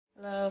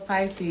Hello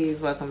Pisces,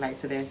 welcome back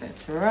to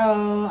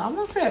Theresthattarot. I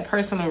almost said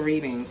personal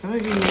reading. Some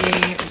of you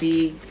may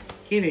be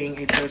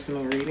getting a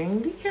personal reading.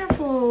 Be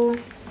careful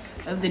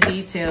of the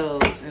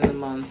details in the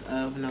month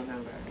of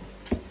November.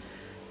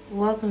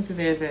 Welcome to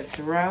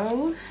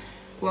Theresthattarot.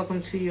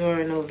 Welcome to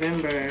your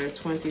November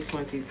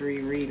 2023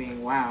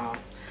 reading. Wow.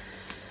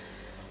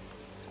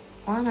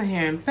 Why am I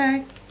hearing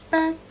back,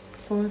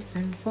 forth,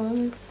 and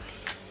forth?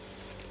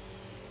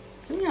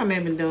 Some of y'all may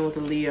have been dealing with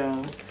a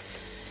Leo.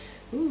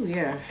 Ooh,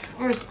 yeah.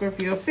 Or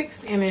Scorpio.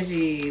 Fixed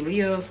energy.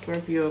 Leo,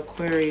 Scorpio,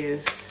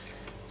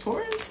 Aquarius,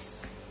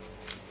 Taurus.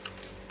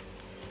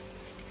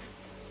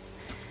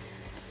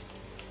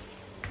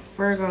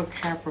 Virgo,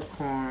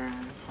 Capricorn,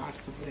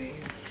 possibly.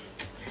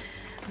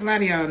 A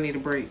lot of y'all need a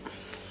break.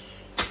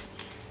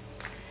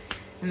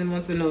 In the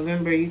month of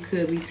November, you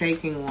could be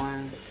taking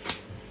one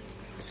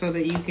so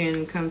that you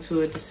can come to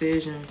a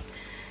decision.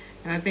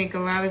 And I think a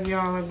lot of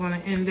y'all are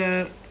going to end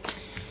up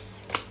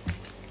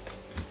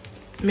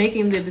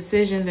making the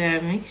decision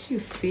that makes you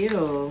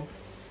feel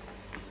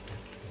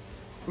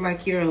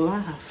like you're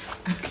alive.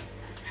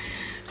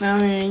 Now,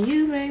 man,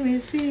 you make me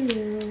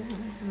feel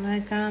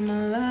like I'm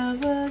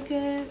alive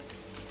again.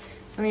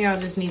 Some of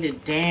y'all just need to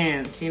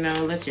dance, you know,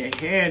 let your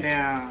hair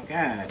down.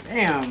 God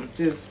damn,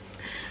 just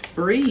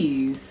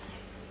breathe.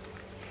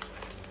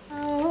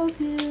 I hope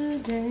you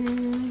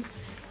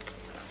dance.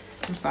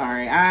 I'm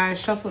sorry, I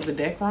shuffled the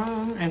deck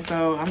wrong, and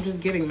so I'm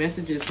just getting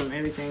messages from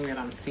everything that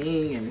I'm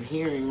seeing and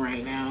hearing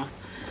right now.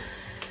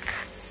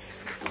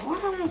 Why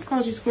I almost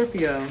called you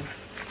Scorpio?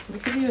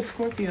 It could be a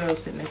Scorpio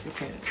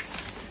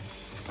significance.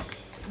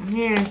 I'm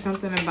hearing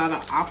something about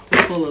an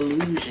optical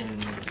illusion.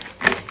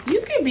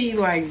 You could be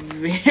like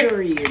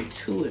very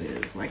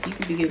intuitive. Like you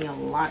could be getting a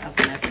lot of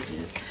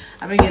messages.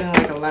 I've been getting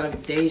like a lot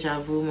of deja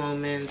vu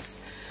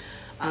moments.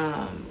 A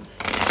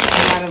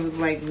lot of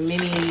like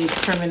mini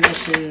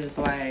premonitions,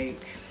 like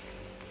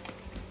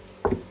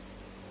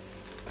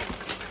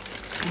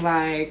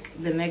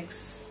the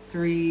next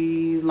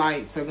 3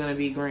 lights are going to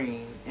be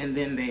green, and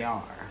then they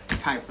are,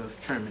 type of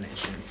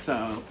premonition.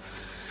 So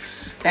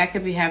that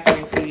could be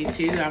happening for you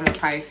too. I'm a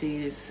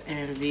Pisces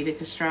and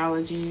Vedic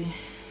astrology,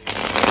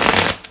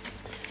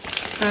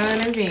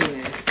 Sun and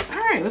Venus. All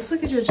right, let's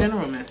look at your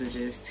general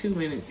messages. 2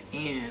 minutes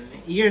in,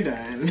 you're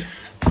done.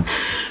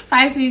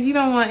 Pisces, you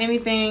don't want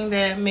anything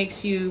that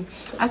makes you...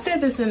 I said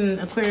this in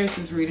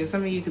Aquarius's reading.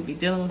 Some of you could be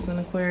dealing with an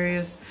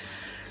Aquarius.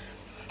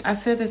 I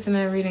said this in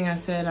that reading. I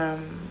said,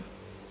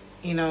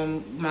 you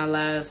know, my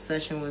last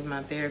session with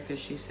my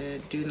therapist, she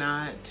said, do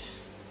not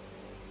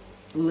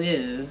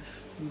live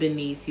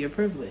beneath your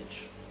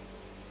privilege.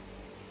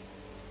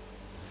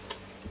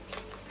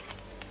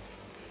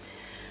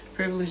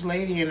 Privileged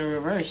lady in the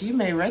reverse. You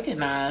may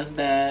recognize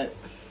that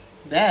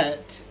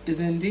that is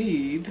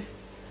indeed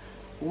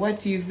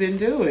what you've been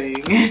doing.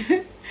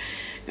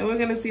 And we're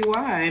going to see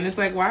why. And it's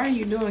like, why are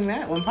you doing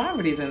that when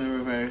poverty's in the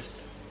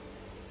reverse?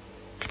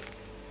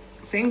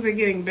 Things are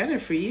getting better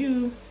for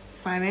you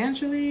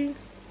financially,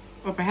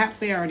 or perhaps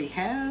they already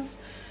have.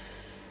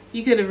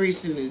 You could have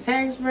reached a new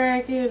tax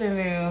bracket,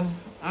 and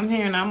I'm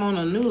hearing I'm on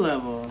a new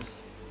level.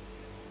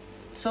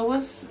 So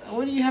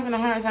what are you having a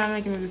hard time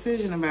making a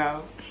decision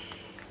about?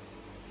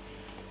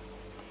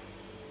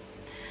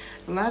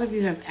 A lot of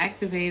you have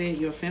activated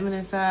your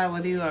feminine side,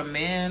 whether you are a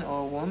man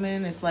or a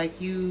woman. It's like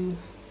you,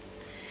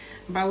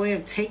 by way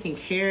of taking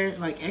care,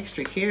 like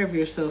extra care of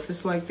yourself,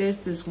 it's like there's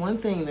this one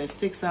thing that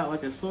sticks out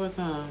like a sore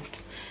thumb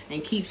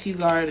and keeps you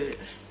guarded.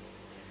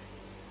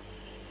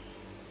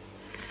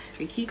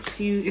 It keeps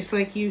you, it's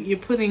like you're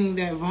putting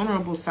that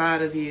vulnerable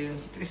side of you.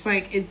 It's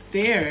like it's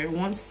there. It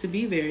wants to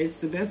be there. It's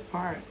the best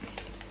part.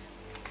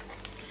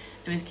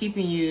 And it's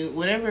keeping you,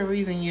 whatever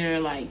reason you're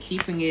like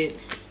keeping it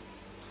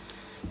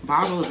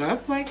bottled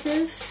up like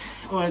this,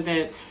 or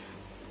that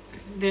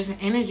there's an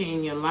energy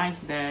in your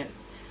life that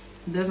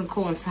doesn't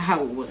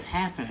coincide with what's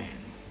happening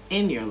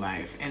in your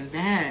life. And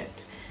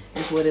that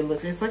is what it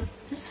looks. It's like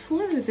this,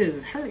 whoever this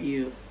is hurt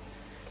you.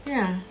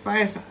 Yeah,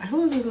 fire sign.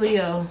 Who is this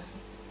Leo?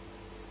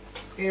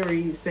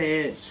 Aries,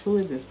 Sag. Who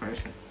is this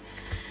person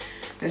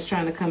that's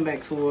trying to come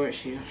back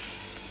towards you?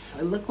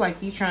 It looked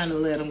like you trying to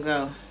let them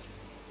go,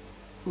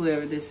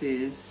 whoever this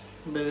is,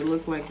 but it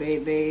looked like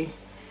they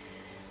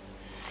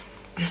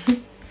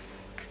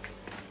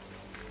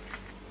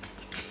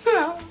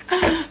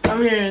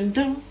I'm hearing,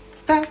 don't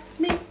stop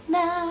me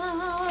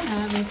now, I'm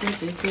having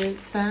such a good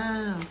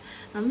time,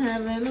 I'm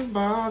having a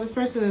ball. This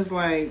person is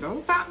like, don't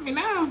stop me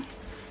now.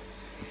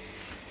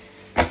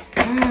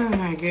 Oh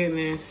my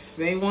goodness.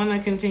 They want to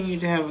continue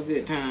to have a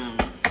good time.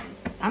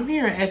 I'm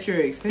hearing at your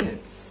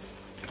expense.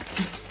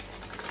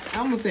 I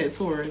almost said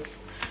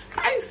Taurus.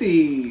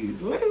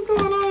 Pisces, what is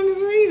going on in this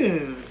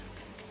reading?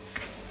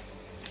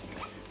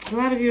 A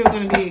lot of you are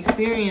going to be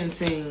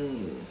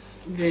experiencing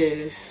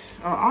this,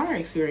 or are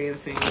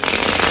experiencing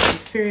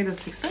this period of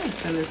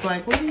success. And it's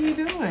like, what are you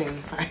doing,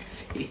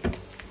 Pisces?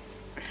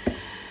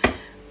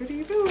 What are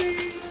you doing?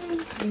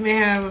 You may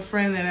have a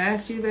friend that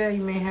asked you that.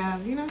 You may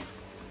have, you know,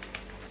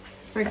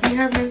 it's like you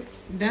haven't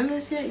done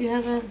this yet. You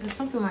haven't, or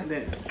something like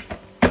that.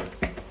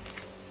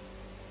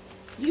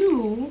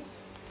 you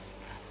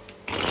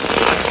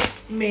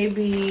may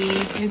be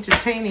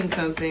entertaining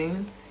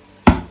something.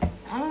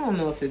 I don't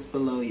know if it's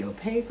below your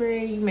pay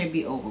grade. You may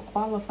be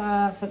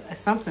overqualified for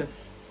something.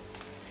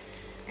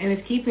 And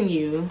it's keeping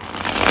you.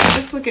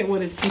 Let's look at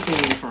what it's keeping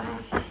you from.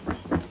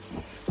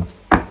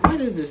 What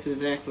is this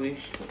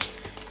exactly?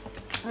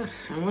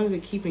 And what is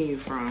it keeping you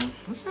from?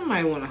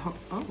 Somebody want to...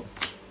 Oh.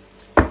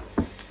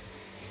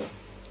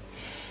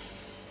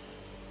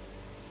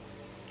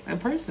 A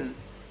person.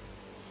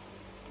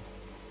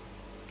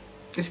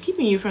 It's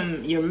keeping you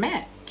from your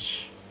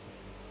match.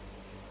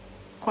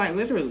 Quite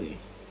literally.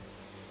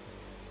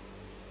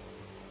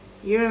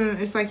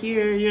 It's like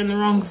you're in the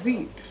wrong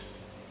seat.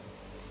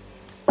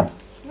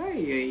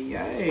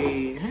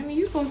 Hey, honey,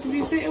 you supposed to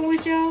be sitting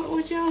with your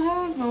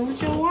husband,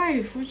 with your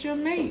wife, with your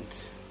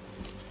mate.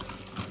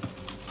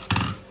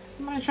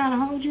 Somebody trying to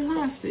hold you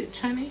hostage,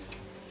 honey.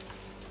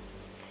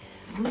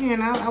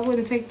 Man, I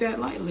wouldn't take that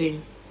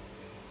lightly.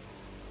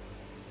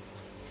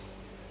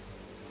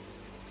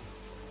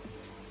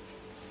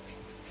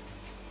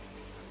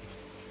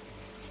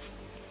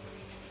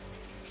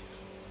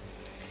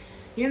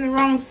 You're in the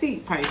wrong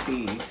seat,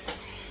 Pisces.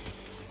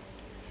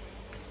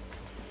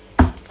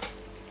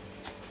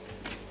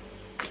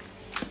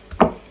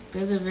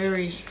 There's a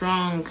very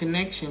strong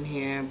connection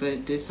here,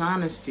 but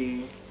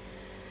dishonesty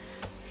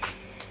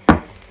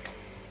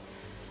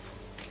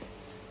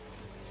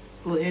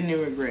will end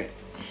in regret.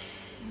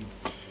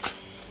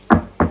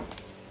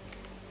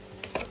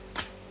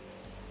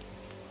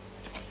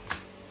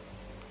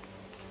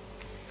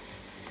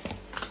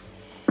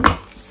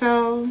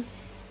 So,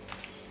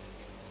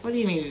 what do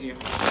you need to do?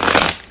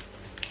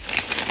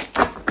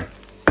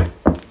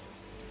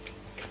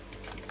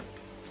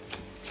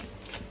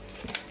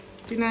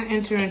 Do not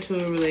enter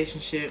into a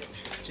relationship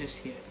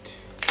just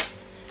yet.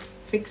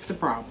 Fix the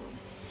problem.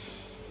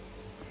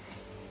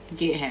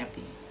 Get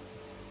happy.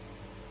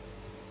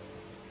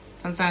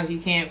 Sometimes you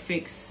can't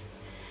fix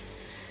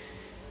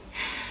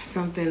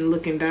something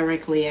looking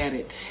directly at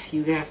it.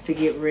 You have to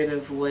get rid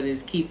of what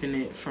is keeping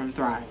it from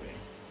thriving.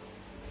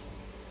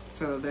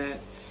 So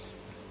that's...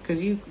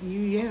 Because you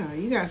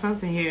got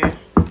something here.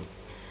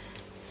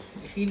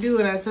 If you do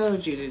what I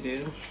told you to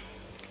do.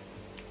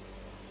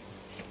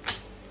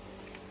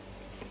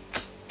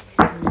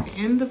 The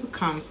end of a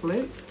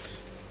conflict.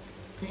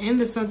 The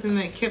end of something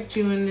that kept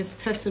you in this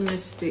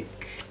pessimistic,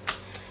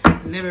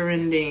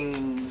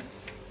 never-ending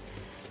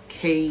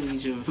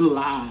cage of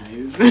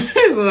lies.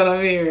 That's what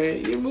I'm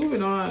hearing. You're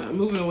moving on,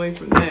 moving away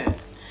from that.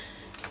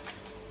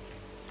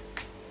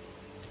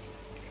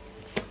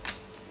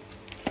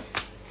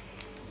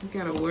 You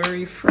gotta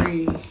worry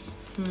free.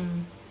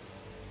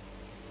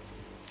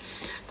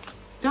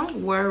 Don't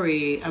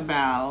worry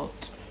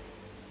about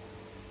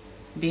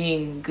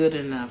being good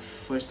enough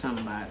for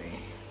somebody.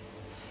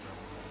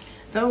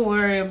 Don't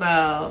worry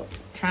about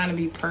trying to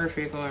be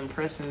perfect or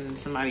impressing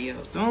somebody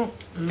else.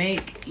 Don't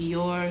make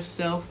your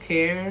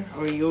self-care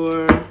or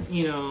your,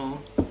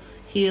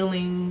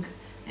 healing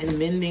and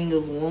mending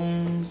of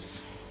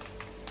wounds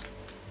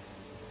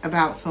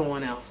about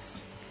someone else.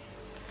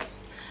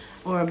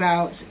 Or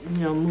about,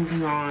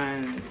 moving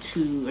on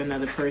to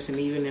another person,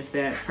 even if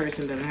that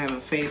person doesn't have a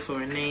face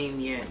or a name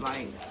yet.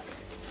 Like,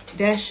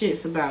 that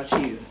shit's about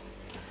you.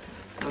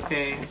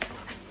 Okay?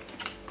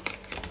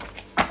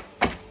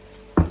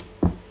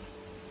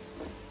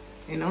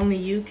 And only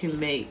you can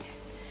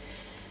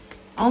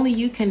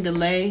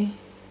delay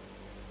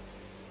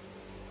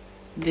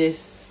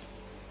this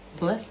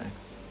blessing.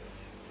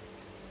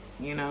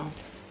 And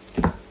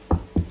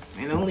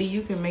only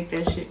you can make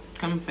that shit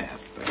come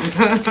faster.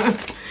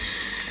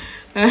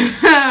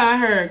 I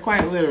heard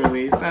quite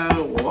literally.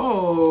 So,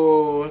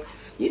 whoa.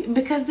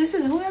 Because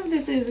whoever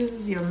this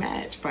is your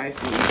match,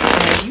 Pisces.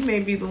 Like, you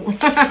may be the one.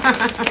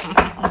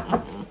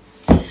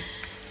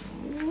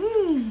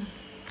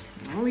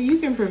 Only you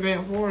can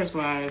prevent forest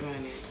fires,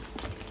 honey.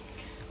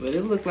 But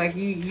it looked like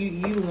you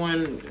the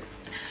one.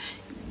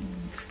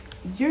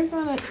 You're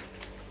gonna.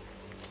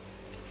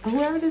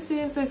 Whoever this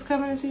is that's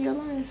coming into your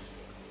life.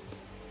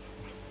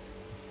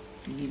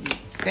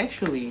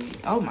 Sexually,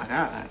 oh my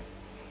God.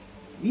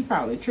 You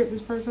probably tripped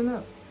this person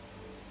up.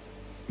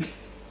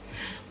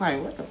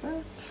 Like, what the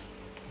fuck?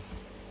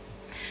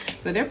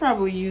 So they're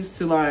probably used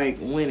to, like,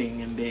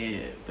 winning in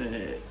bed,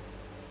 but...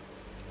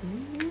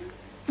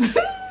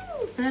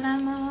 Said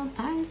I'm a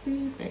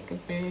Pisces,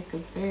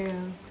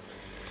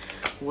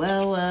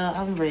 well,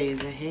 I'm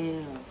raising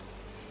hell.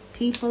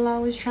 People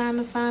always trying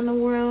to find the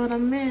world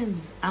I'm in.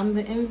 I'm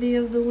the envy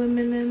of the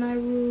women and I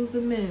rule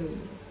the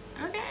men.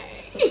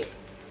 Okay.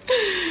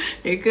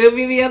 It could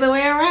be the other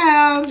way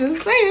around,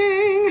 just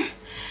saying.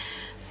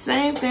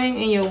 Same thing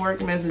in your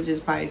work messages,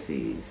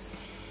 Pisces.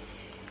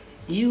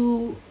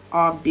 You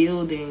are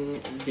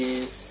building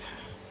this,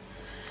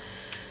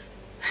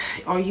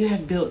 or you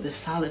have built this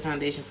solid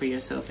foundation for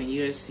yourself, and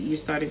you're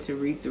starting to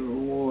reap the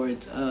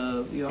rewards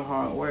of your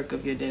hard work,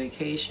 of your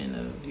dedication,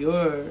 of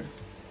your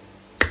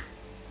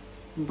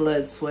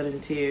blood, sweat,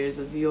 and tears,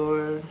 of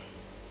your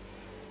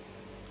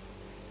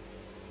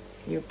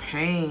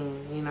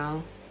pain,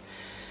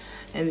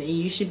 And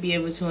you should be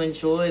able to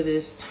enjoy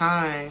this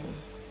time.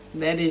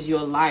 That is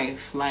your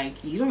life.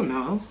 Like, you don't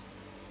know.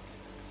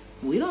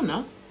 We don't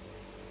know.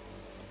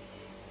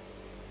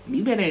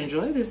 You better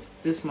enjoy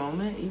this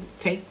moment. You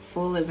take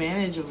full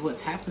advantage of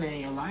what's happening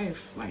in your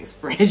life. Like,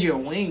 spread your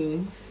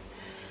wings.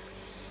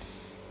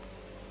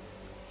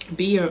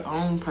 Be your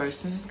own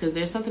person. Because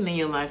there's something in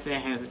your life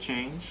that hasn't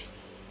changed.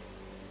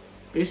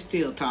 It's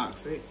still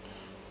toxic.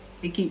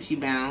 It keeps you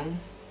bound.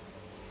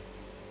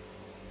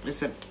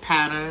 It's a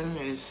pattern.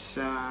 It's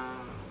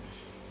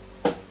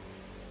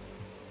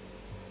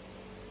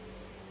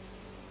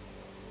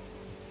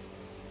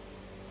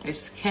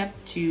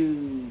kept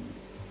you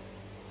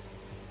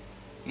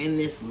in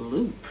this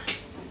loop.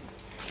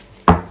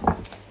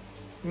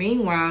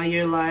 Meanwhile,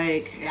 you're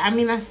like, I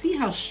mean, I see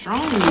how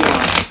strong you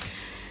are.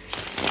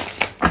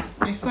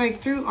 It's like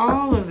through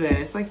all of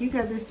this, like you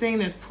got this thing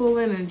that's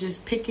pulling and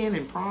just picking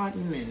and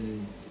prodding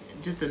and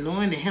just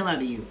annoying the hell out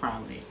of you,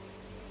 probably.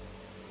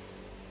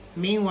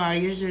 Meanwhile,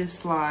 you're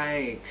just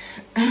like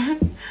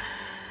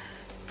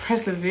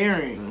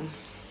persevering.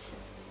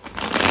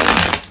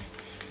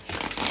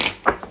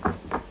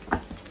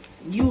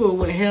 You were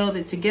what held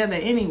it together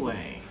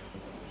anyway.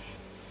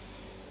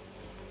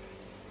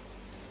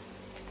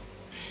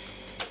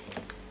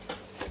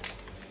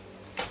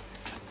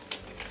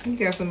 You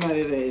got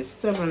somebody that is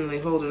stubbornly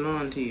holding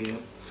on to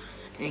you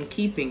and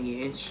keeping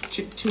you and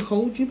to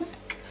hold you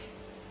back.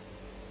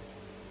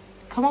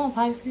 Come on,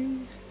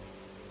 Pisces.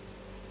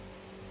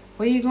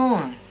 Where you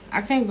going?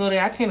 I can't go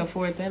there. I can't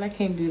afford that. I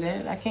can't do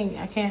that. I can't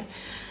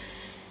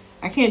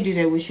do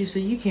that with you, so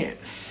you can't.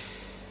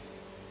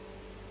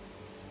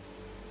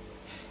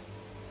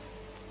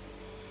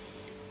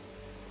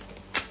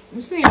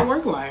 This is your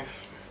work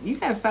life. You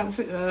gotta stop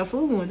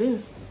fooling with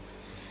this.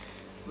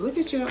 Look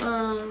at your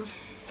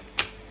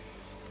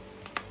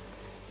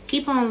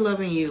keep on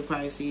loving you,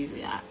 Pisces.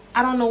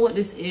 I don't know what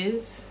this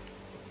is,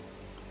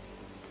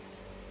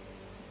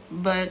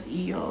 but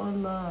your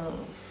love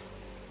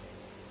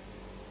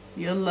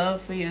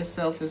for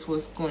yourself is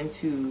what's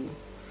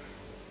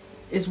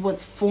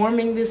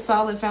forming this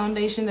solid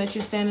foundation that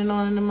you're standing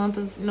on in the month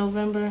of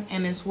November,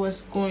 and it's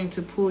what's going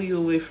to pull you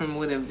away from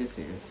whatever this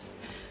is.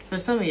 For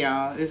some of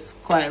y'all, it's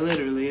quite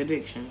literally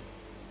addiction.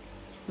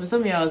 For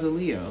some of y'all, it's a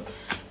Leo.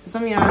 For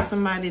some of y'all, it's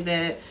somebody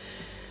that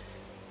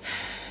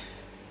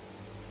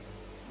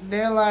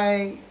they're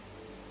like,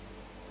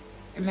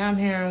 now I'm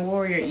hearing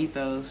warrior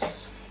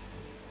ethos.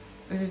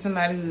 This is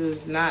somebody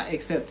who's not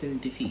accepting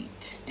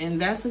defeat.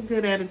 And that's a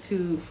good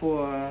attitude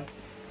for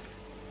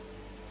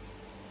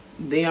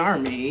the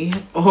army.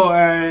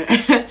 Or,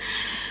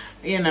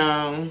 you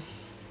know,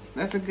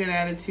 that's a good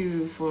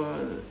attitude for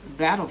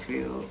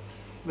battlefield.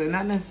 But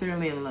not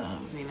necessarily in love,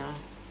 you know.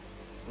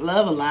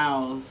 Love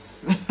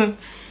allows.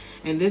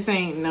 And this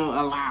ain't no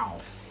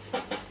allow.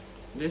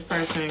 This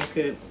person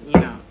could, you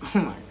know, oh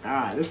my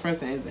God, this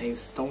person is a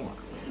storm.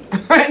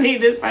 I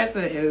mean, this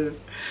person is,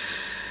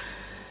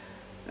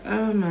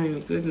 oh my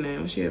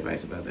goodness. What's your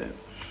advice about that?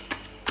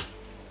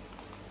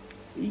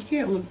 You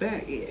can't look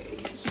back.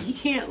 You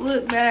can't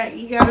look back.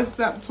 You gotta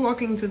stop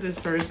talking to this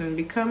person.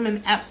 Become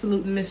an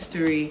absolute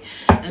mystery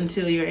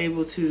until you're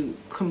able to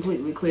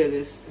completely clear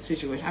this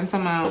situation. I'm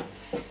talking about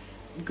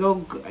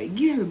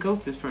you have to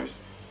ghost this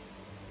person.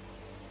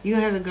 You're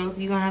gonna have to ghost.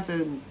 You're gonna have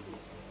to.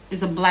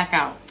 It's a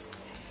blackout.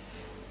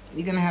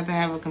 You're gonna have to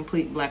have a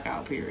complete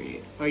blackout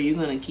period, or you're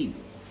gonna keep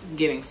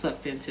getting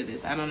sucked into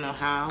this. I don't know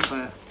how,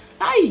 but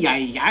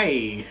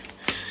ay.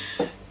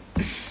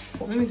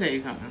 Let me tell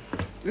you something.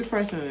 This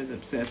person is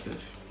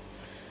obsessive.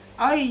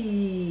 I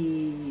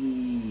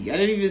didn't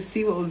even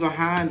see what was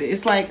behind it.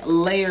 It's like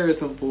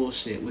layers of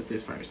bullshit with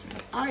this person.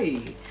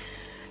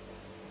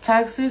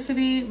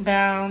 Toxicity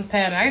bound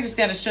pattern. I just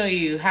got to show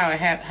you how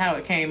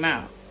it came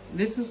out.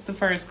 This is the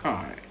first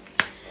card.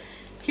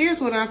 Here's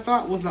what I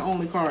thought was the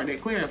only card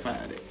that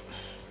clarified it.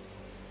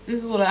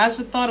 This is what I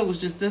thought it was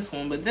just this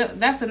one, but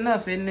that's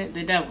enough, isn't it?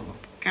 The devil,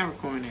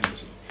 Capricorn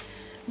energy.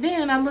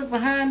 Then I look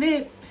behind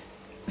it.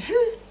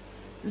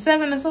 The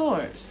Seven of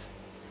Swords.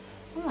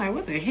 I'm like,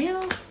 what the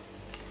hell?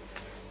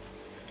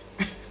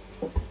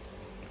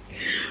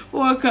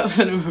 Four of Cups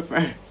in the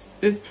reverse.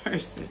 This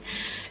person.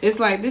 It's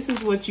like, this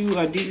is what you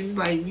are doing. It's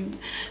like you,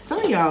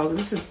 some of y'all,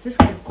 this is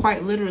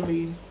quite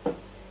literally,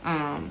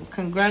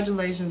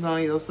 congratulations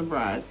on your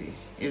sobriety.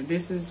 If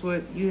this is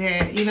what you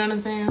had, you know what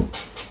I'm saying?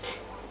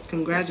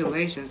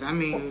 Congratulations. I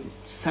mean,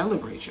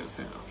 celebrate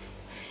yourself.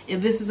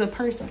 If this is a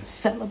person,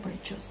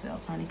 celebrate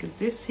yourself, honey. Because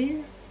this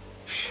here,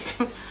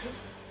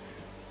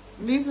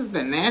 these is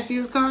the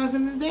nastiest cards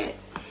in the deck.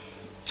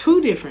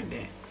 2 different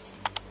decks.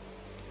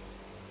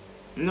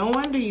 No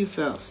wonder you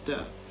felt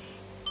stuck.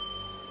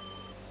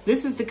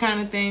 This is the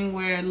kind of thing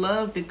where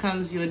love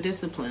becomes your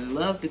discipline.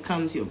 Love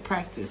becomes your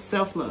practice.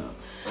 Self-love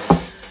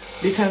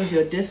becomes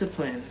your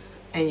discipline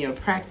and your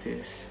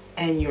practice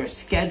and your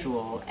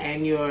schedule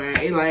and your,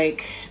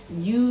 like,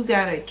 you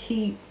gotta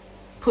keep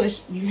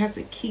you have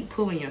to keep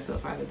pulling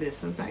yourself out of this.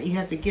 Sometimes you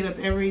have to get up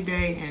every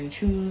day and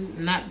choose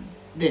not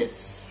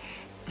this.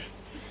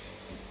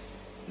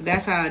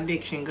 That's how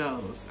addiction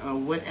goes, or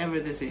whatever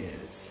this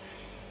is.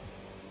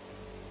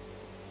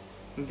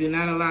 Do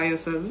not allow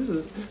yourself.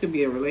 This could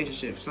be a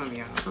relationship. Some of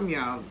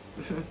y'all.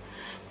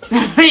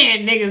 Yeah,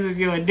 niggas is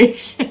your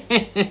addiction.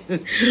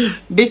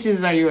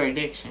 Bitches are your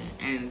addiction,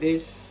 and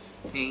this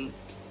ain't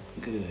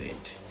good.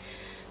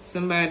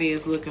 Somebody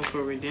is looking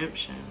for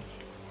redemption.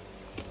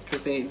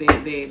 Cause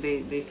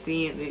they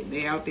seeing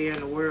they out there in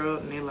the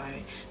world, and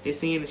they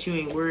seeing that you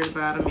ain't worried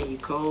about them, and you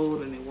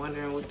cold, and they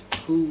wondering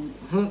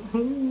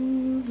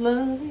who's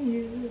loving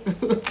you.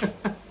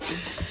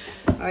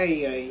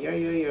 Ay, ay,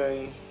 ay, ay,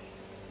 ay.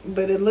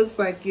 But it looks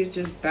like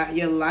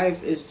your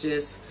life is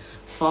just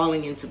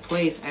falling into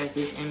place as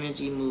this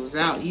energy moves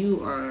out.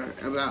 You are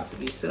about to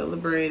be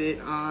celebrated,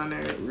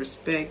 honored,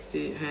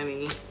 respected,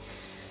 honey.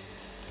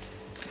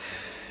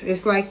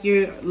 It's like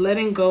you're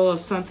letting go of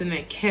something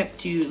that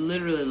kept you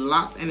literally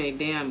locked in a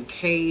damn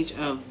cage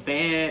of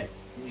bad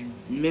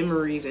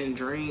memories and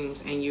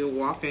dreams, and you're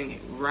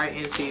walking right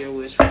into your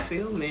wish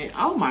fulfillment.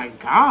 Oh my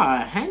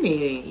God,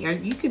 honey,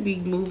 you could be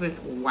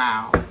moving.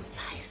 Wow,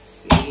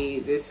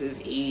 Pisces, this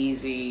is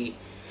easy.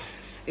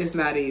 It's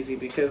not easy,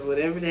 because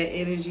whatever that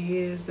energy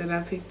is that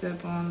I picked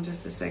up on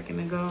just a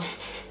second ago,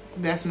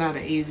 that's not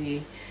an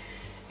easy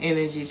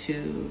energy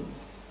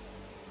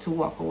to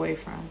walk away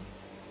from.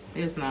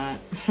 It's not.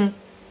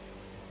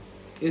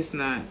 It's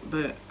not.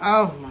 But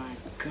oh my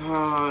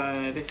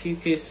God, if you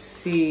could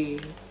see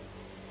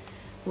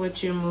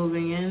what you're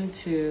moving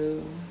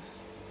into.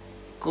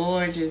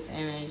 Gorgeous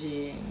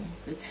energy.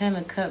 The 10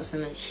 of Cups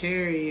and the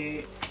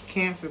Chariot.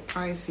 Cancer,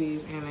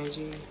 Pisces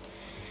energy.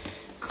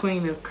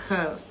 Queen of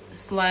Cups.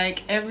 It's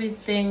like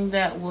everything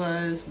that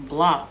was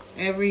blocked,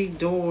 every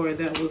door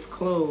that was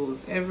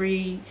closed,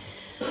 every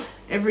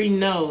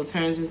no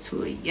turns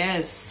into a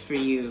yes for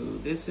you.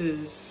 This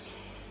is...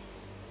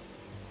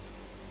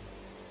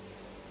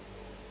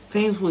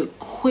 Things would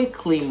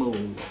quickly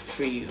move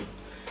for you.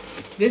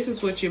 This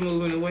is what you're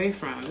moving away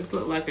from. This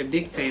look like a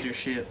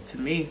dictatorship to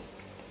me.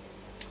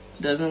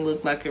 Doesn't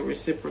look like a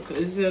reciprocal.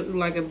 This is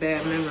like a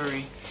bad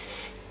memory.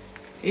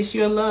 It's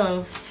your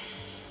love.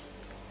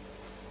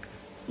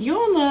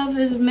 Your love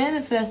is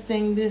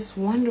manifesting this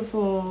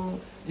wonderful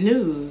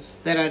news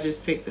that I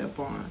just picked up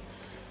on.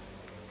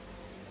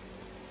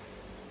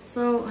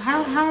 So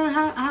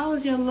how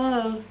is your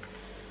love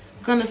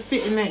gonna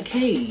fit in that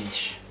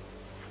cage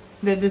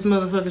that this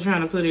motherfucker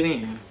trying to put it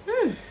in?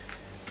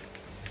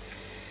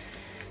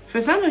 For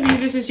some of you,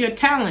 this is your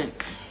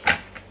talent,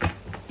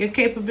 your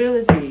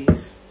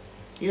capabilities,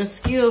 your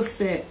skill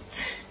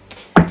set.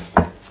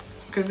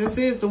 Because this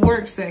is the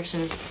work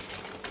section.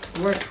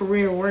 Work,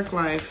 career, work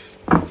life.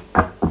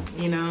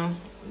 You know,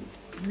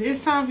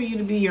 it's time for you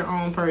to be your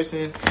own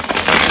person.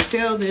 And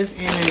tell this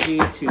energy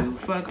to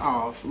fuck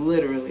off,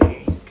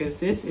 literally. Because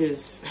this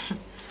is...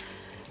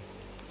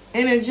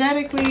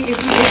 energetically,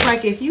 it's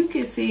like if you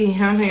could see,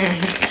 I'm here.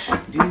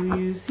 Do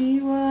you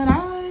see what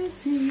I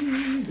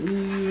see? Do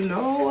you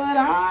know what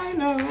I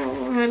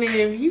know? Honey,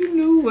 if you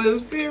knew what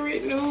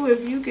spirit knew,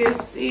 if you could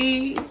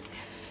see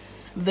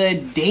the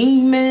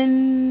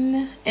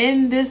demon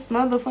in this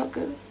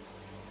motherfucker,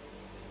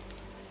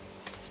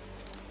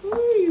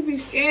 ooh, you'd be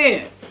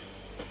scared.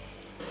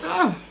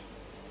 Oh.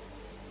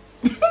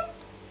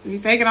 Be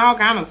taking all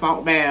kind of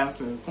salt baths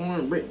and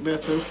pouring brick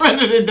dust in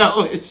front of the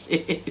door and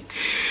shit.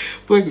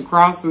 Putting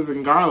crosses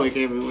and garlic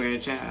everywhere,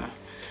 child.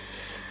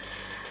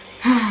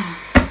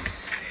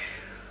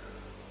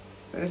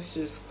 Let's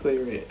just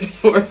clear it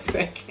for a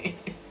second.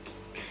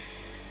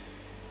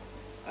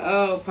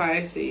 Oh,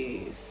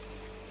 Pisces.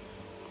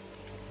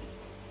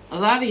 A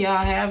lot of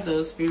y'all have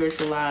those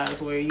spiritual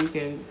eyes where you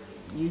can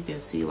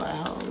see like,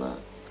 hold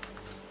up.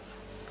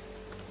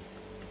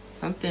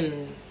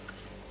 Something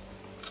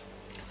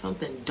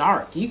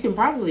dark. You can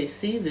probably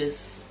see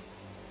this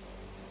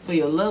for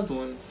your loved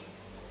ones.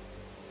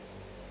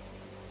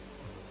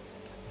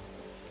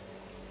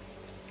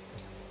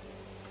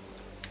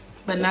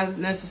 But not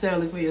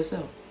necessarily for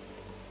yourself.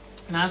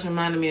 Now it's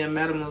reminding me of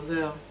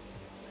Mademoiselle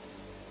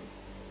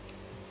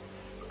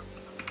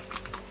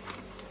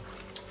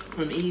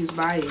from Eve's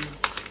Bayou.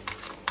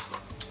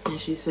 And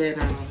she said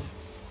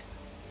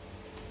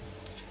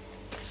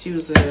she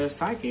was a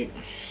psychic.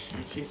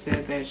 And she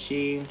said that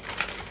she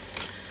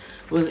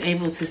was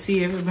able to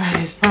see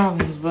everybody's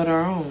problems but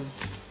her own.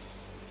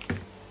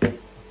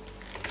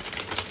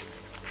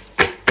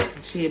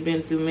 She had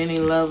been through many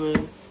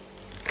lovers.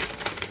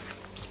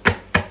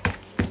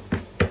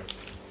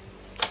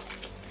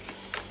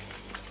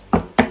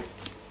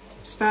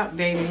 Stop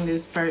dating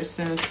this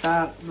person.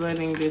 Stop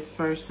letting this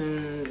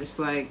person. It's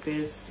like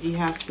this. You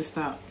have to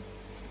stop.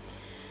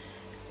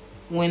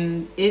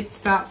 When it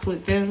stops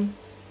with them,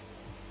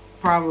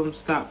 problems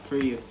stop for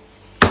you.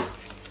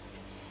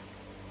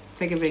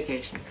 Take a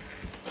vacation.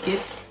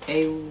 Get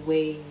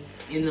away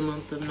in the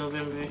month of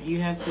November.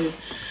 You have to.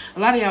 A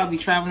lot of y'all be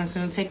traveling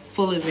soon. Take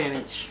full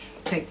advantage.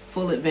 Take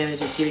full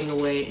advantage of getting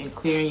away and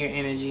clearing your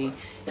energy,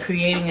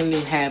 creating a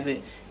new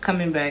habit,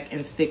 coming back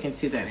and sticking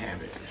to that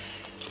habit.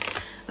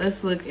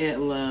 Let's look at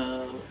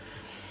love.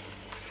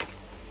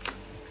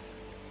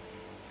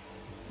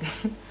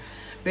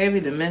 Baby,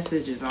 the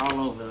message is all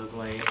over the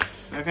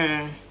place,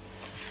 okay?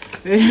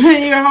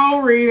 Your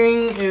whole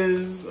reading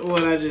is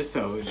what I just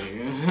told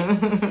you.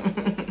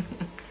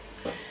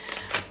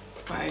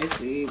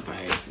 Pisces,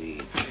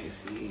 Pisces,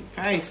 Pisces,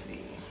 Pisces.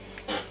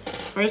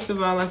 First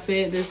of all, I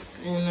said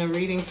this in a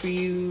reading for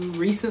you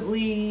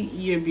recently.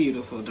 You're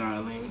beautiful,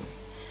 darling.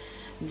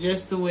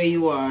 Just the way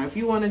you are. If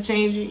you want to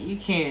change it, you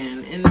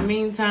can. In the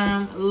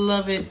meantime,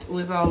 love it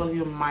with all of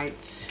your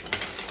might.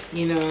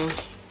 You know,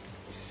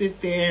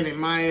 sit there and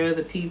admire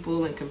other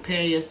people and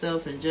compare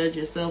yourself and judge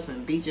yourself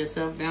and beat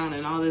yourself down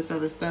and all this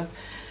other stuff.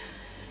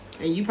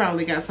 And you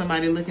probably got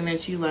somebody looking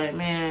at you like,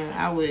 man,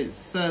 I would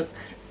suck,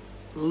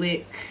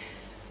 lick,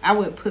 I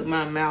would put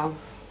my mouth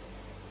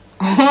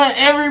on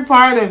every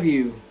part of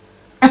you.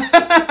 You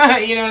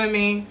know what I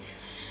mean?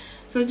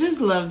 So just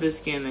love the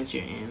skin that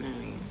you're in, honey.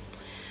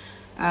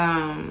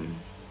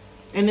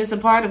 And it's a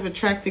part of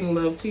attracting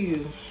love to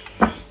you.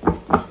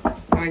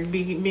 Like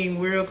being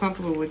real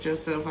comfortable with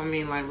yourself. I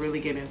mean, like really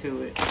get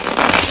into it.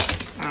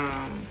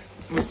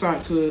 Will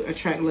start to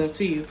attract love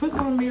to you. Put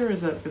more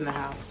mirrors up in the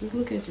house. Just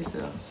look at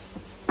yourself.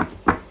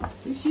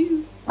 It's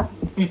you.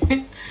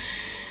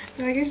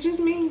 Like, it's just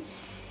me.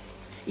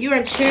 You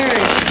are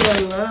cherished. You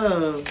are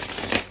loved.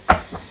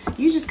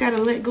 You just gotta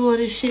let go of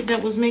this shit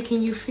that was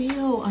making you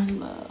feel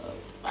unloved.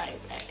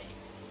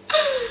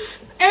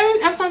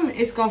 I'm talking,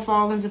 it's gonna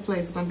fall into place.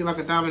 It's gonna be like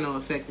a domino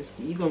effect.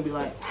 You're gonna be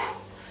like,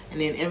 and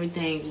then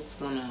everything just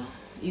gonna,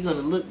 you're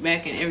gonna look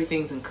back and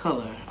everything's in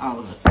color all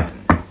of a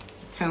sudden. I'm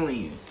telling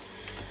you.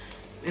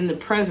 In the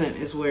present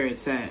is where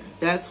it's at.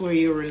 That's where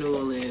your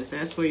renewal is.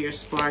 That's where your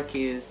spark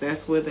is.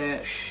 That's where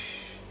that,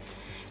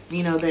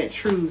 you know, that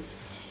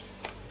truth,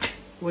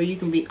 where you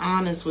can be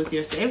honest with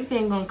yourself.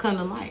 Everything gonna come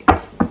to light.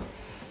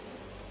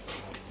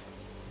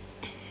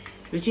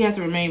 But you have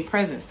to remain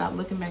present. Stop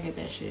looking back at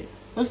that shit.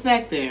 What's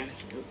back there?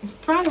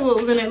 Probably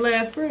what was in that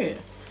last spread.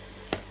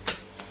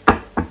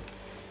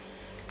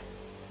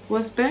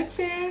 What's back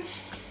there?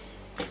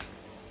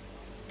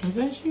 Is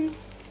that you?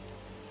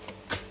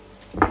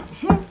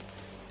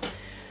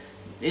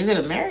 Is it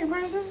a married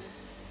person?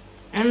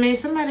 I mean,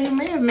 somebody who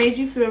may have made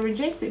you feel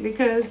rejected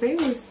because they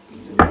was,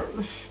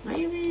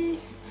 maybe,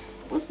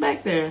 what's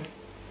back there?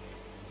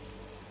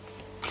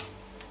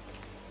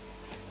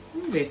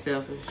 Maybe they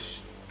selfish.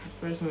 This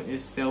person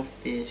is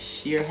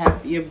selfish.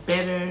 You're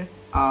better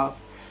off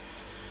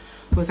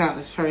without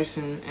this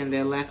person and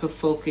their lack of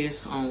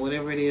focus on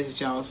whatever it is that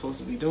y'all are supposed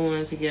to be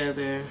doing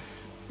together.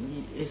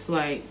 It's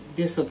like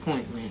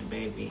disappointment,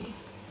 baby.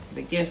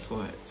 But guess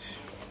what?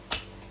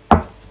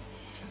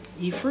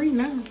 You free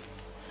now.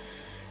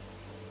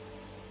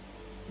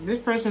 This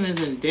person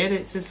is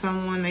indebted to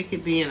someone. They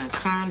could be in a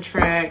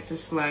contract.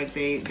 It's like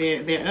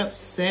they're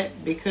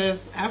upset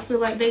because I feel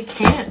like they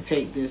can't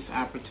take this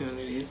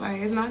opportunity. It's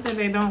like, it's not that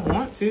they don't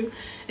want to.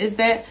 It's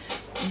that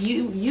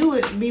you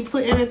would be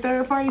put in a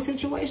third party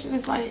situation.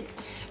 It's like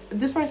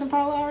this person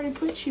probably already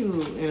put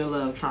you in a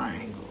love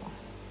triangle.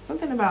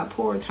 Something about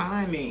poor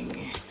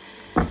timing.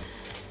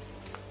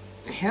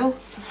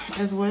 Health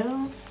as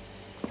well.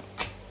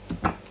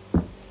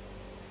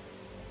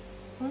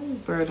 What is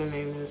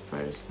burdening this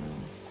person?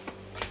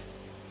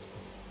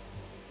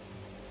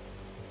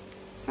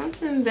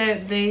 Something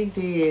that they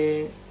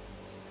did.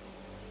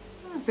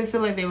 They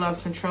feel like they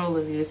lost control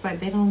of you. It's like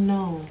they don't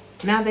know.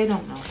 Now they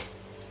don't know.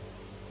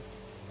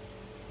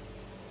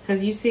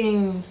 Because you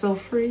seem so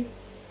free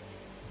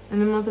in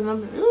the month of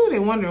November. Ooh,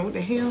 they're wondering what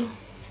the hell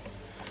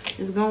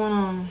is going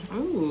on.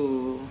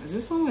 Ooh, is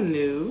this someone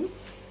new?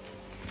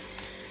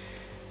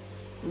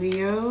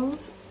 Leo?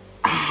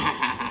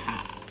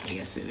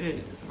 Yes, it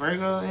is.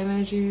 Virgo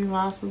energy,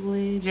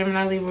 possibly.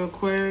 Gemini, Libra,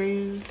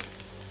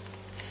 Aquarius.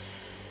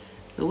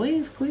 The way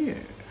is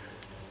clear.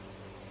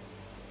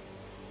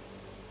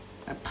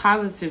 A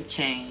positive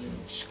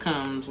change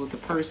comes with a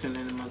person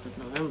in the month of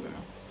November.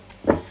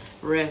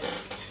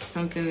 Rest.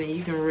 Something that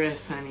you can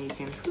rest, honey. You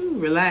can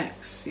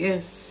relax.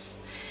 Yes.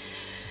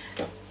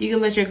 You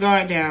can let your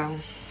guard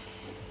down.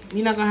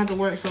 You're not going to have to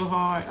work so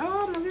hard.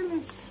 Oh, my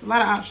goodness. A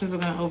lot of options are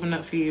going to open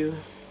up for you.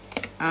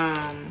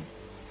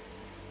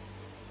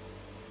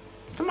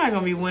 Somebody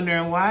going to be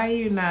wondering, why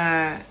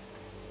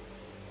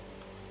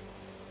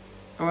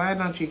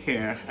don't you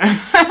care?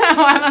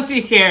 Why don't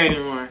you care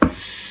anymore?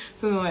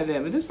 Something like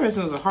that. But this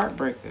person was a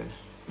heartbreaker.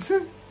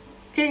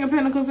 King of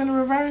Pentacles in the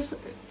reverse.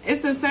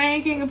 It's the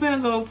same King of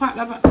Pentacles popped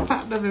up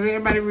if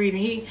everybody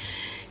reading.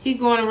 He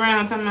going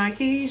around talking about,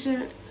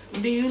 Keisha,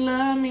 do you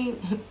love me?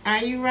 Are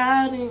you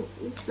riding?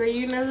 Say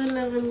you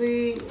never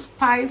leave.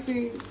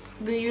 Pisces,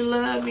 do you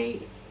love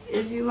me?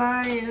 Is you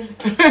lying?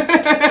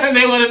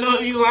 They want to know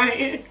if you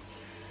lying.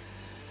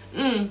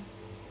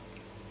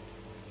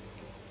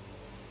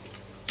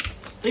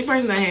 The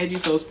person that had you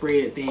so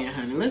spread thin,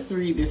 honey. Let's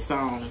read this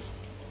song.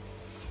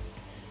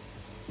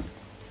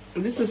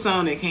 This is a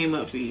song that came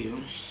up for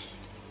you.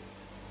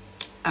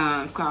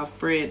 It's called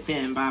Spread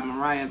Thin by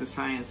Mariah the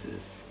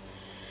Sciences.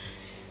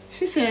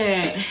 She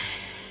said,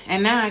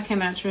 and now I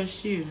cannot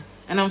trust you.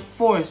 And I'm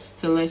forced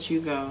to let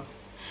you go.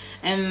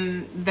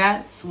 And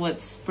that's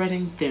what's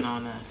spreading thin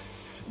on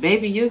us.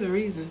 Baby, you're the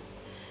reason.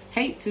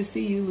 Hate to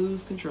see you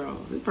lose control.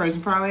 This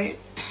person probably...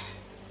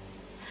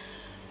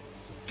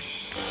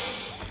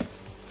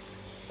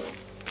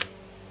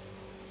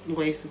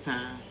 Waste of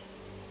time.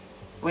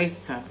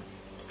 Waste of time.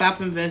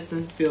 Stop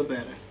investing. Feel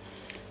better.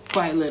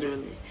 Quite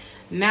literally.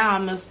 Now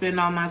I'm going to spend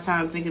all my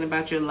time thinking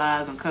about your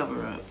lies and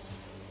cover-ups.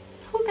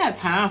 Who got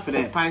time for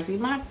that, Pisces?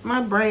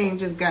 My brain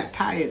just got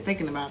tired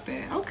thinking about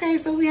that. Okay,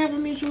 so we have a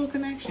mutual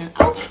connection.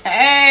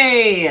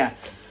 Okay.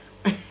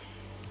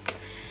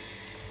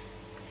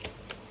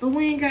 But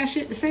we ain't got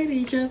shit to say to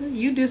each other.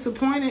 You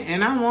disappointed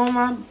and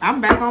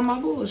I'm back on my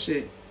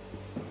bullshit.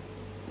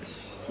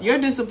 Your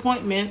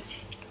disappointment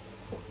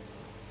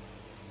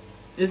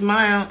is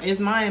my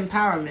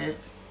empowerment.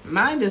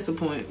 My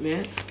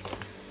disappointment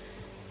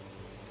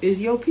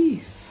is your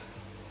peace.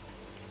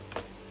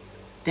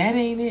 That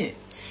ain't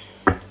it.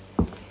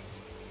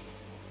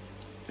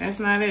 That's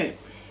not it.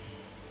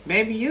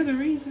 Baby, you're the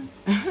reason.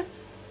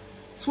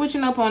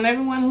 Switching up on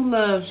everyone who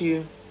loves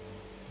you.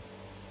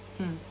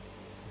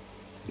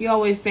 You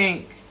always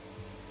think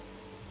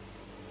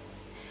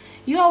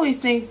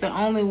the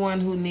only one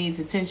who needs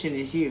attention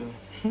is you.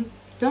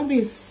 Don't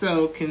be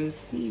so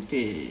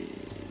conceited.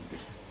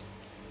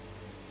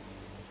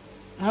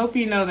 I hope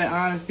you know that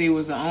honesty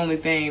was the only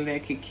thing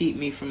that could keep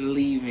me from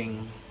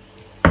leaving.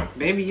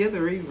 Baby, you're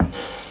the reason.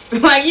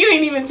 Like, you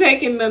ain't even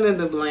taking none of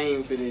the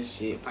blame for this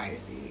shit,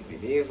 Pisces.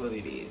 It is what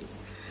it is.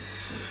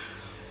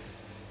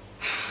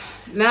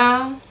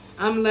 Now,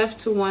 I'm left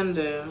to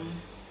wonder,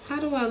 how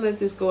do I let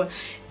this go?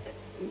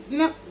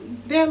 No,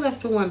 they're left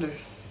to wonder.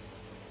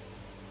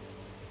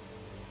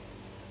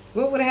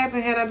 What would have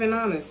happened had I been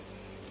honest?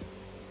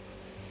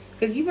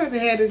 Because you about to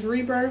have this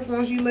rebirth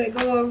once you let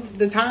go of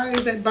the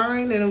ties that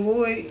bind and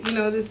avoid, you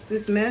know,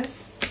 this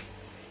mess.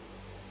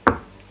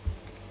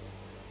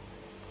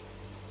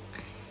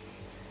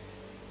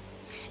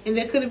 And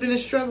there could have been a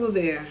struggle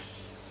there.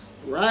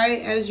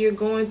 Right? As you're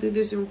going through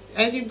this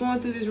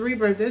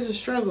rebirth, there's a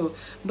struggle.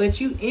 But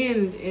you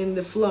end in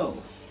the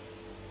flow.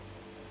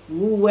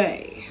 Wu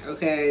Wei.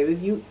 Okay?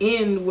 You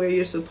end where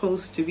you're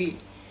supposed to be.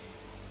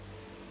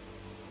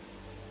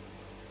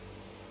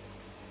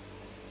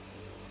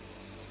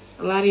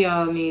 A lot of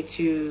y'all need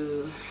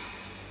to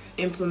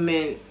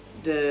implement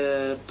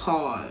a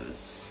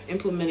pause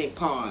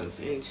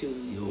into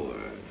your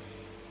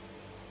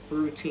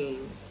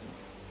routine.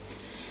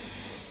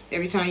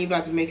 Every time you're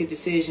about to make a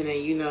decision and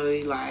you know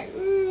you're like,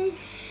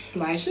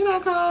 should I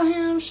call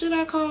him? Should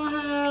I call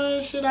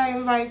her? Should I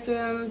invite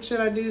them? Should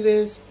I do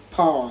this?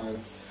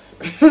 Pause.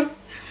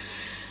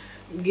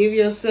 Give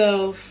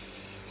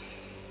yourself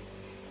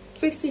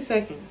 60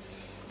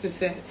 seconds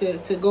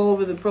to go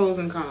over the pros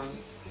and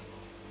cons.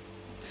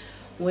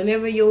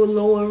 Whenever your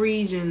lower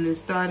region is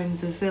starting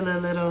to feel a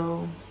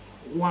little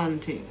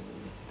wanting,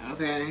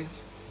 okay?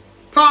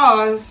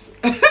 Pause.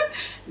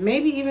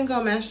 Maybe even go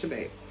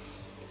masturbate.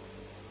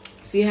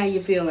 See how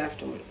you feel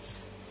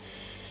afterwards.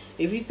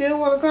 If you still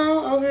want to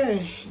call,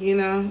 okay, you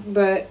know.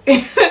 But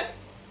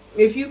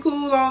if you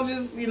cool on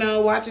just, you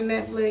know, watching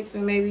Netflix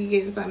and maybe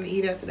getting something to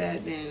eat after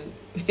that, then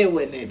it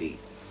wasn't that deep.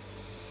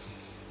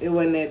 It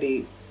wasn't that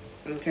deep.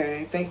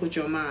 Okay? Think with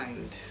your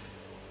mind.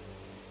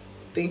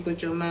 Think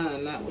with your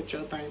mind, not with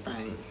your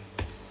thing.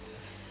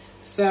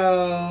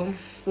 So,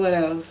 what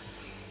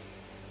else?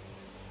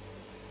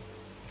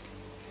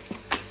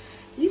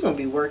 You're going to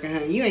be working,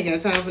 honey. You ain't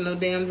got time for no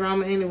damn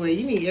drama anyway.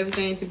 You need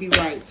everything to be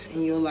right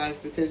in your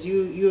life because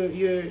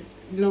you're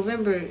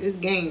November is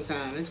game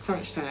time. It's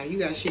crunch time. You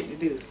got shit to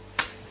do.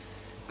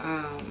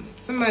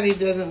 Somebody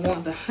doesn't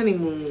want the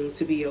honeymoon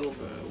to be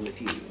over with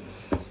you.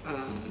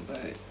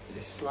 But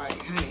it's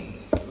like, hey,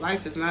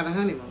 life is not a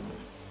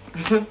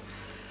honeymoon.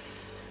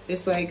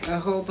 It's like a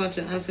whole bunch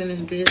of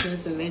unfinished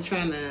business and they're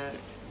trying to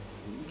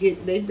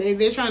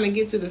they're trying to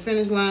get to the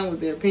finish line with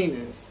their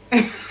penis.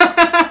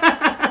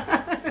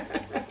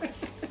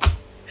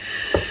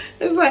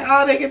 It's like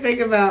all they can think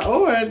about,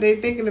 or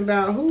they thinking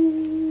about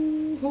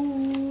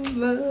who's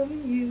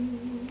loving you.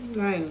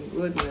 My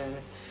goodness.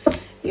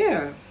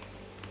 Yeah.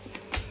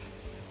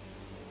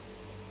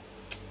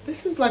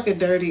 This is like a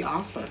dirty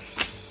offer.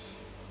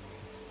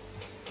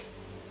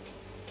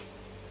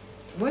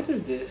 What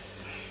is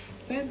this?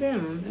 That's the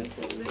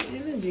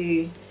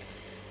energy.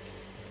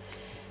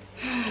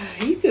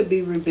 You could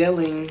be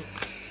rebelling.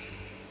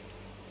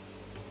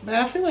 But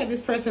I feel like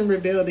this person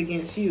rebelled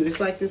against you. It's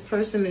like this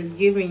person is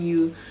giving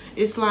you,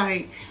 it's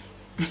like,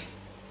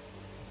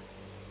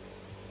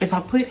 if I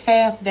put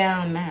half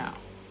down now,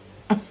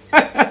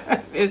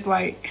 it's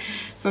like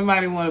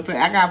somebody want to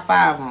put, I got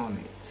 5 on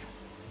it.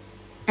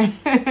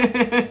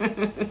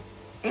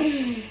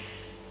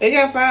 They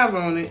got 5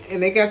 on it,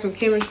 and they got some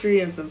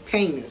chemistry and some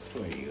payments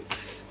for you.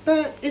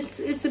 But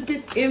it's a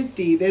bit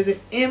empty. There's an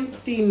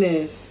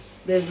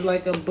emptiness. There's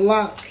like a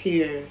block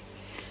here.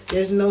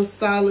 There's nothing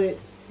solid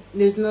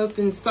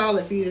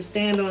for you to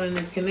stand on in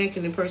this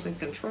connection. The person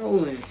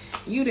controlling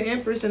you, the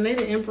Empress, and they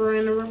the Emperor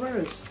in the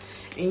reverse.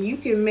 And you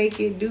can make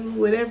it do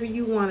whatever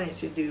you want it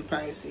to do,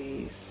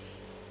 Pisces.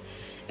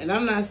 And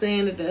I'm not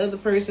saying that the other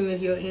person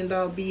is your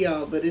end-all,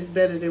 be-all, but it's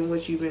better than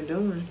what you've been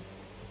doing.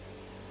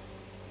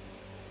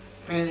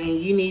 And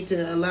you need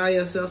to allow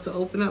yourself to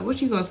open up.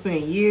 What you gonna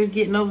spend years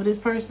getting over this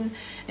person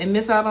and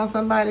miss out on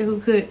somebody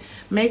who could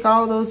make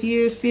all those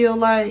years feel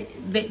like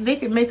they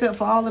could make up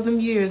for all of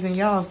them years in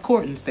y'all's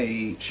courting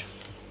stage?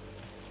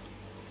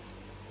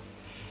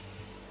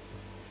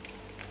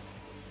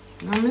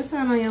 Don't miss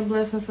out on your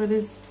blessing for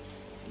this.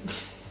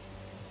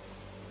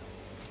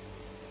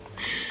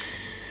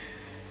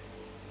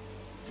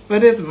 For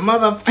this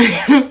mother.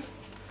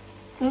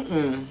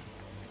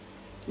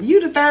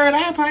 You the third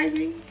eye,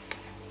 Pisces.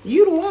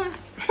 You the one.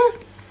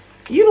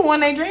 You the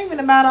one they dreaming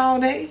about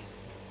all day.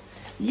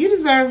 You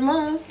deserve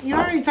love. You're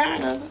already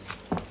tired of them.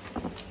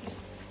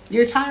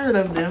 You're tired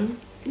of them.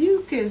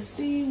 You can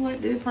see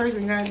what this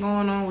person got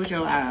going on with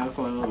your eyes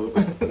closed.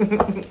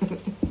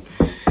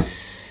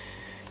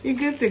 You're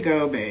good to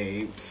go,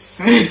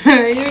 babes.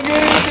 You're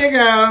good to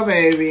go,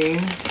 baby.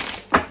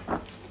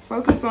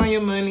 Focus on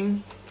your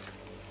money.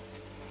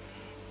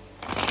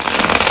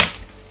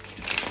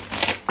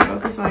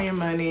 Focus on your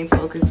money.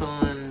 Focus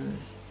on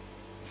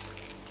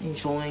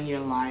enjoying your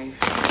life.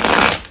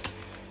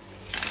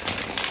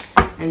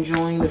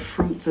 Enjoying the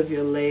fruits of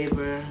your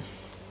labor.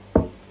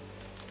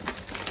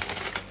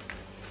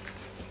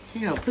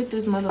 Hell, put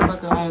this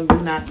motherfucker on Do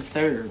Not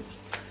Disturb.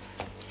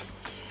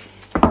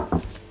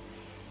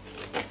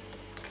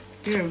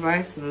 Your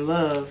advice and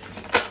love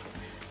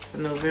for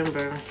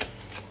November.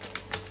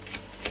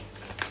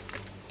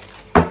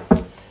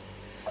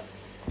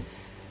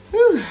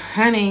 Whew,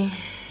 honey.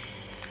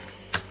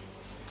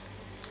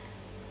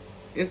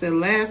 If the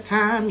last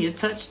time you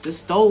touched the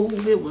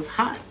stove, it was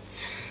hot,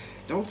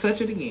 don't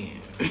touch it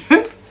again.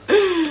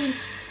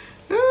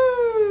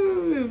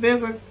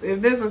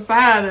 If there's a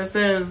sign that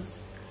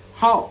says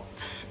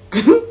halt,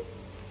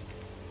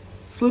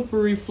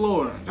 slippery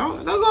floor,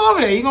 don't go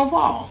over there. You're gonna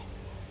fall.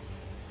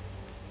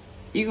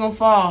 You're gonna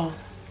fall.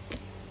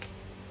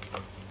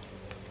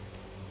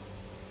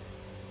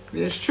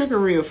 There's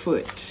trickery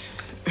afoot.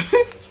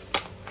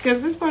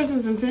 Because this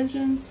person's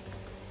intentions,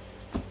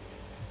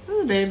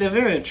 ooh, they're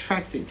very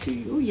attracted to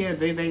you. Ooh, yeah,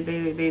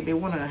 they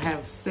want to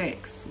have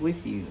sex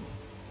with you.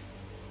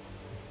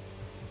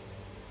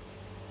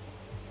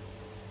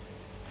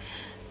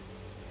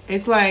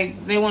 It's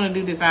like they want to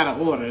do this out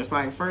of order. It's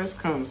like first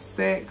comes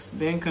sex,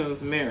 then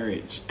comes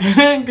marriage,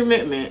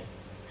 commitment.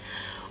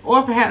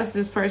 Or perhaps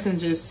this person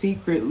just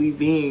secretly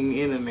being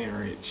in a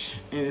marriage.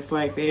 And it's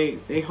like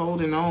they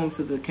holding on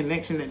to the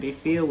connection that they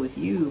feel with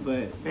you.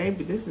 But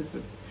baby, this is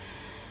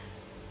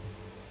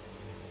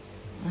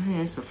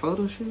it's a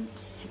photo shoot.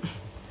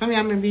 Some of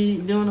y'all may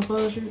be doing a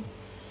photo shoot.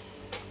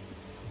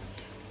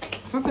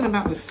 Something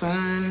about the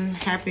sun,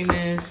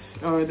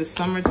 happiness, or the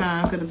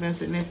summertime could have been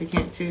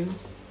significant too.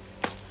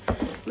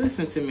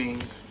 Listen to me,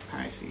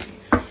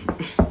 Pisces.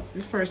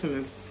 This person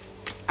is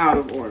out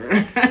of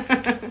order.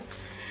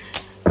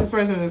 This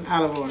person is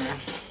out of order.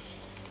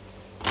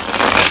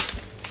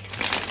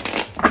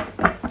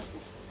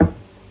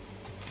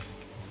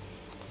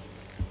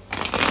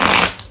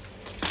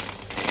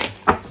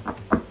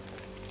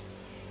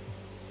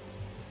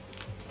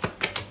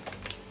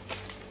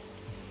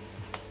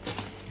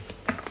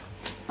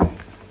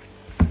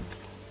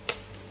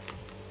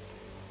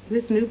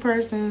 This new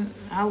person,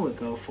 I would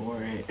go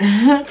for it.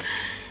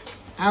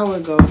 I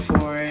would go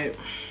for it.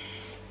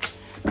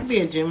 Could be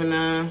a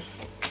Gemini.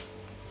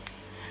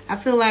 I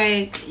feel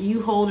like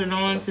you holding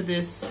on to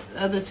this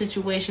other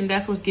situation,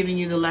 that's what's giving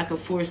you the lack of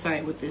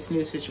foresight with this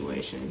new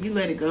situation. You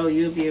let it go,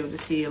 you'll be able to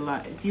see a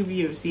lot. You'll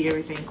be able to see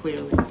everything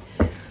clearly.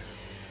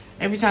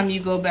 Every time you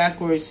go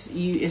backwards,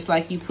 it's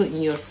like you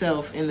putting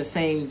yourself in the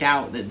same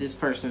doubt that this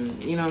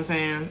person, you know what I'm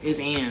saying, is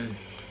in.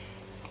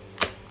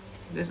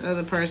 This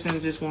other person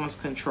just wants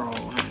control,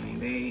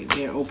 honey.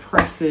 They're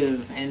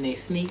oppressive and they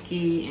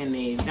sneaky and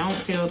they don't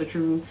tell the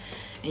truth.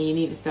 And you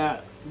need to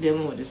stop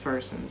dealing with this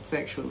person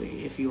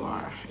sexually if you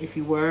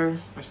were,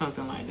 or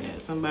something like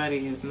that.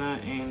 Somebody is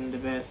not in the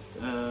best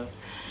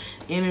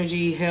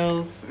energy,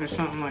 health, or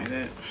something like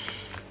that.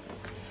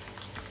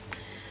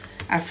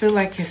 I feel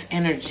like it's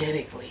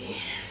energetically.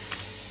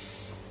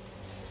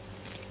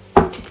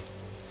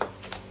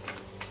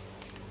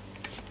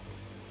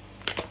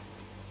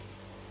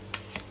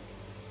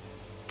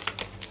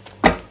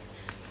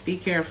 Be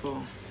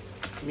careful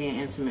being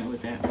intimate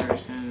with that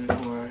person,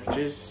 or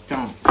just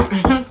don't.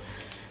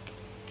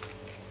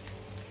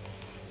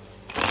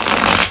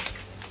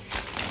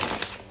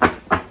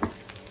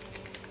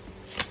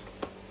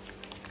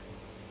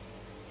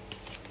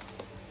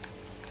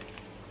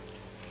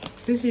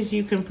 This is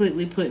you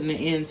completely putting an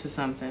end to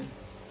something.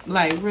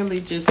 Like really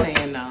just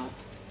saying no.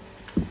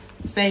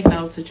 Say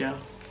no to Joe.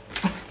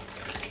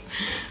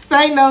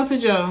 Say no to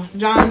Joe.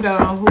 John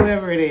Doe,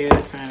 whoever it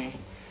is, honey.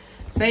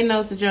 Say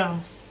no to Joe.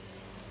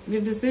 The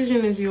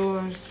decision is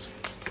yours.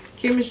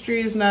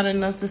 Chemistry is not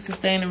enough to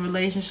sustain a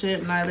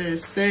relationship. Neither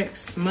is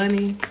sex,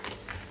 money,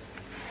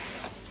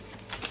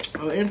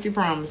 or empty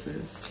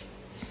promises.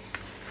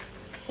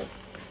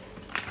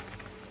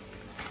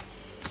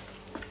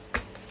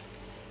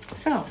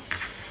 So,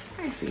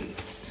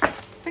 Pisces. I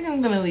think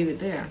I'm gonna leave it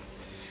there.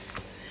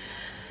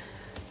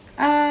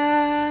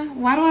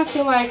 Why do I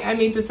feel like I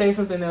need to say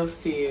something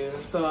else to you?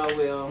 So I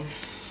will.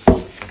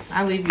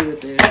 I'll leave you with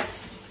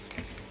this.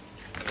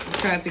 I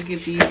tried to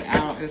get these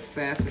out as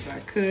fast as I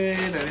could.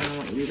 I didn't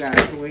want you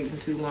guys waiting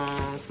too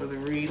long for the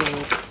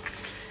readings.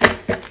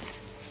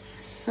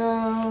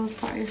 So,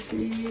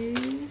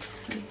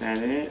 Pisces, is that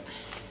it?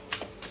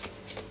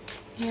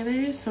 Yeah,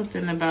 there is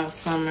something about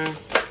summer.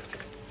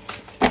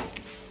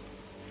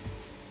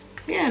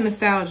 Yeah,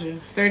 nostalgia.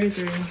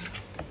 33.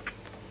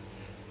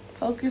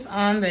 Focus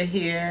on the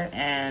here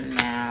and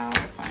now,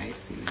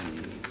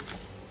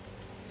 Pisces.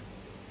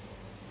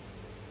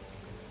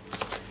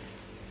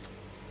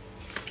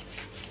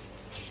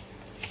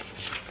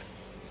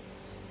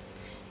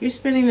 You're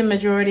spending the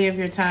majority of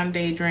your time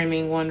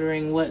daydreaming,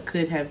 wondering what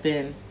could have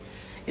been.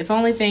 If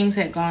only things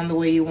had gone the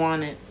way you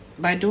wanted.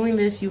 By doing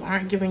this, you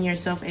aren't giving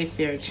yourself a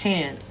fair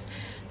chance.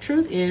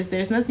 Truth is,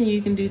 there's nothing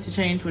you can do to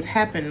change what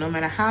happened, no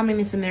matter how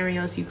many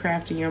scenarios you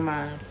craft in your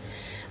mind.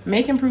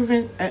 Make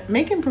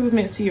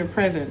improvements to your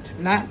present,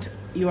 not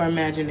your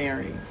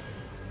imaginary.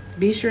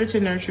 Be sure to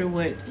nurture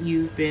what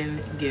you've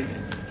been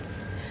given.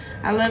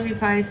 I love you,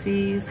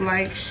 Pisces.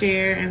 Like,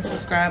 share, and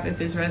subscribe if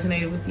this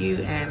resonated with you,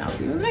 and I'll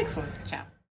see you in the next one. Ciao.